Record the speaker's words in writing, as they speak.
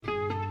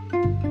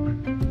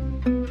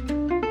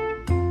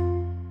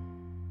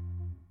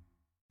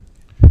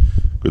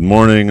Good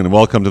morning and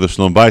welcome to the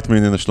Shalom Bait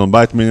Minyan. The Shalom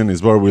Bait Minyan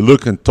is where we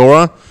look in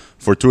Torah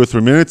for 2 or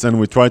 3 minutes and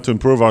we try to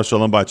improve our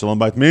Shalom Bait. Shalom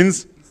Bait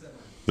means?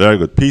 Very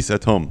good. Peace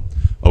at home.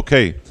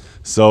 Okay,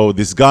 so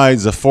this guy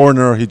is a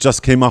foreigner. He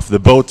just came off the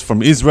boat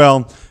from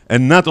Israel,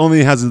 and not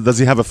only does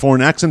he have a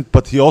foreign accent,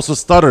 but he also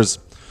stutters.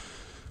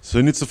 So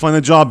he needs to find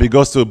a job. He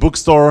goes to a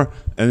bookstore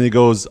and he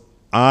goes,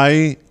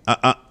 to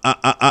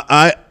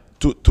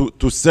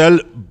sell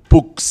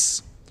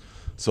books.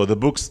 So the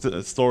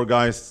bookstore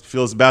guy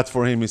feels bad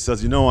for him. He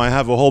says, I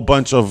have a whole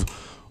bunch of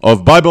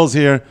Bibles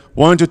here.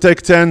 Why don't you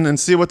take 10 and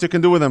see what you can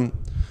do with them?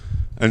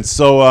 And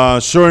so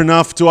sure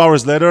enough, 2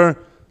 hours later,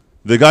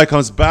 the guy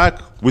comes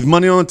back with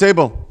money on the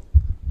table.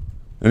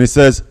 And he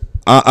says,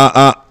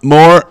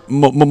 more.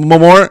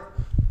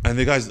 And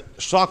the guy's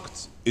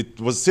shocked. It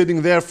was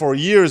sitting there for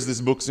years, these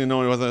books, He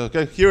was like,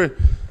 okay, here,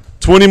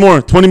 20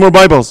 more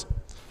Bibles.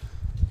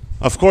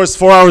 Of course,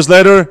 4 hours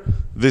later,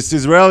 this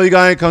Israeli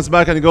guy comes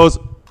back and he goes,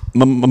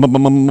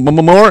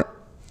 more.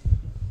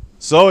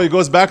 So he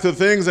goes back to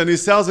things and he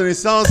sells,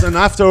 and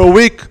after a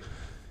week,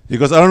 he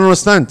goes, I don't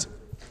understand.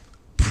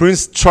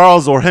 Prince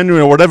Charles or Henry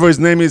or whatever his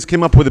name is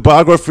came up with a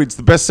biography. It's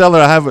the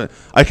bestseller.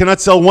 I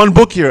cannot sell one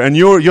book here, and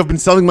you've been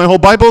selling my whole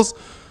Bibles?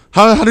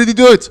 How did he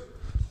do it?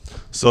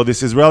 So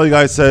this Israeli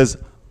guy says,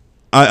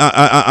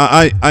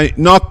 I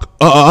knock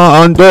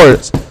on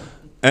doors,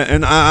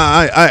 and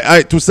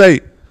I to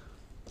say,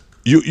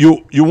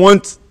 you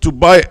want to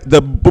buy the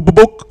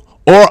book,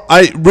 or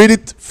I read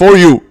it for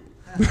you.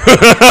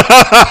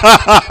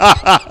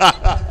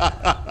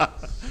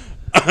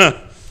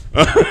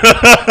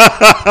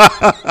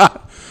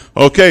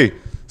 Okay,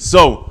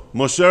 so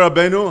Moshe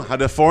Rabbeinu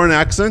had a foreign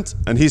accent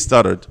and he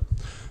stuttered.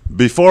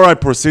 Before I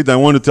proceed, I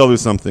want to tell you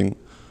something.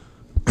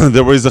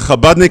 There was a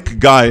Chabadnik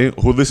guy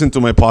who listened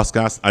to my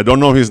podcast. I don't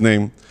know his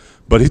name,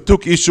 but he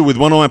took issue with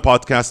one of my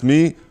podcasts,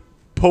 me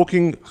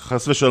poking fun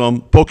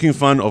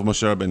of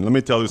Moshe Rabbeinu. Let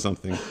me tell you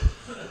something.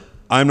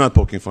 I'm not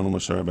poking fun of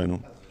Moshe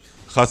Rabbeinu.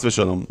 Chas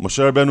v'shalom. Moshe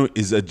Rabbeinu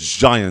is a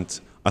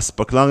giant.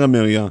 Aspaklara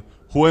Miriya.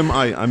 Who am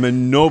I? I'm a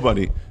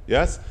nobody.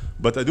 Yes?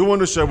 But I do want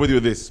to share with you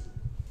this.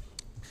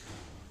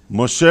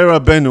 Moshe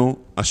Rabbeinu,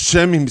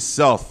 Hashem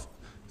himself,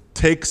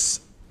 takes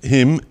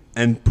him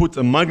and put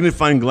a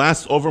magnifying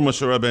glass over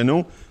Moshe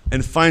Rabbeinu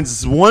and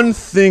finds one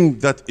thing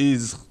that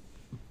is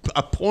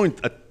a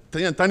point, a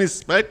tiny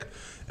speck,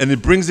 and he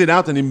brings it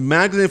out and he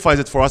magnifies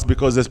it for us,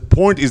 because the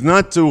point is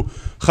not to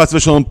chas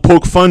v'shalom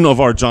poke fun of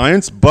our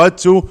giants, but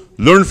to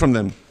learn from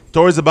them.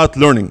 Torah is about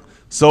learning.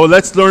 So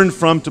let's learn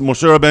from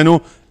Moshe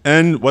Rabbeinu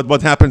and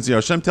what happens here.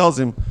 Hashem tells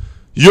him,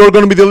 you're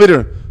going to be the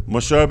leader.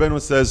 Moshe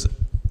Rabbeinu says,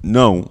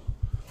 no.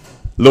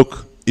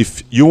 Look,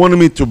 if you wanted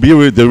me to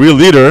be the real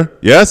leader,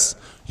 yes,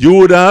 you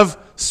would have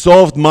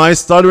solved my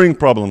stuttering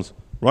problems,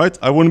 right?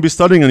 I wouldn't be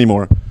stuttering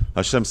anymore.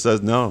 Hashem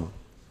says, no.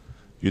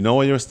 You know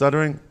why you're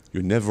stuttering?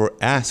 You never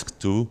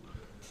asked to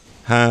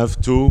have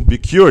to be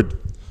cured.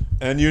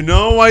 And you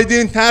know why I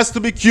didn't ask to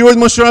be cured,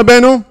 Moshe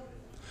Rabbeinu?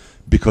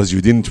 Because you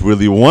didn't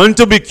really want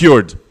to be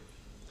cured.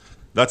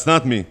 That's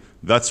not me.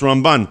 That's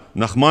Ramban,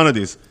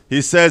 Nachmanides.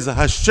 He says,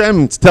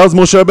 Hashem tells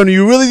Moshe Rabbeinu,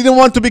 you really didn't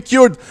want to be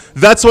cured.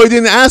 That's why you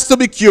didn't ask to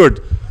be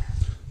cured.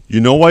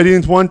 You know why you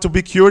didn't want to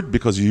be cured?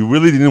 Because you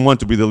really didn't want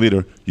to be the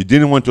leader. You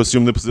didn't want to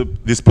assume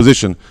this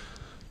position.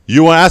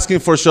 You are asking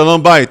for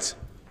Shalom Bait.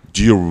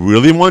 Do you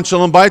really want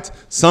Shalom Bait?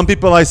 Some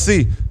people I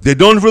see, they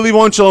don't really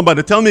want Shalom Bait.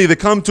 They tell me they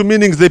come to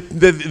meetings,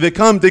 they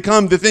come to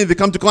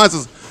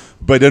classes,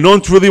 but they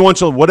don't really want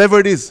Shalom. Whatever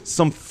it is,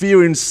 some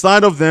fear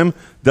inside of them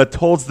that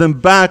holds them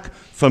back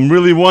from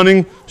really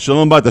wanting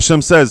Shalom Bait.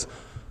 Hashem says,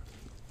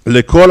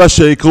 Lekol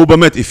asher yikru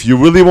bamet. If you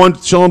really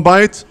want Shalom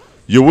Bait,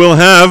 you will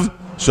have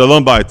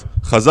Shalom Bait.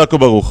 Chazak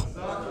u'baruch.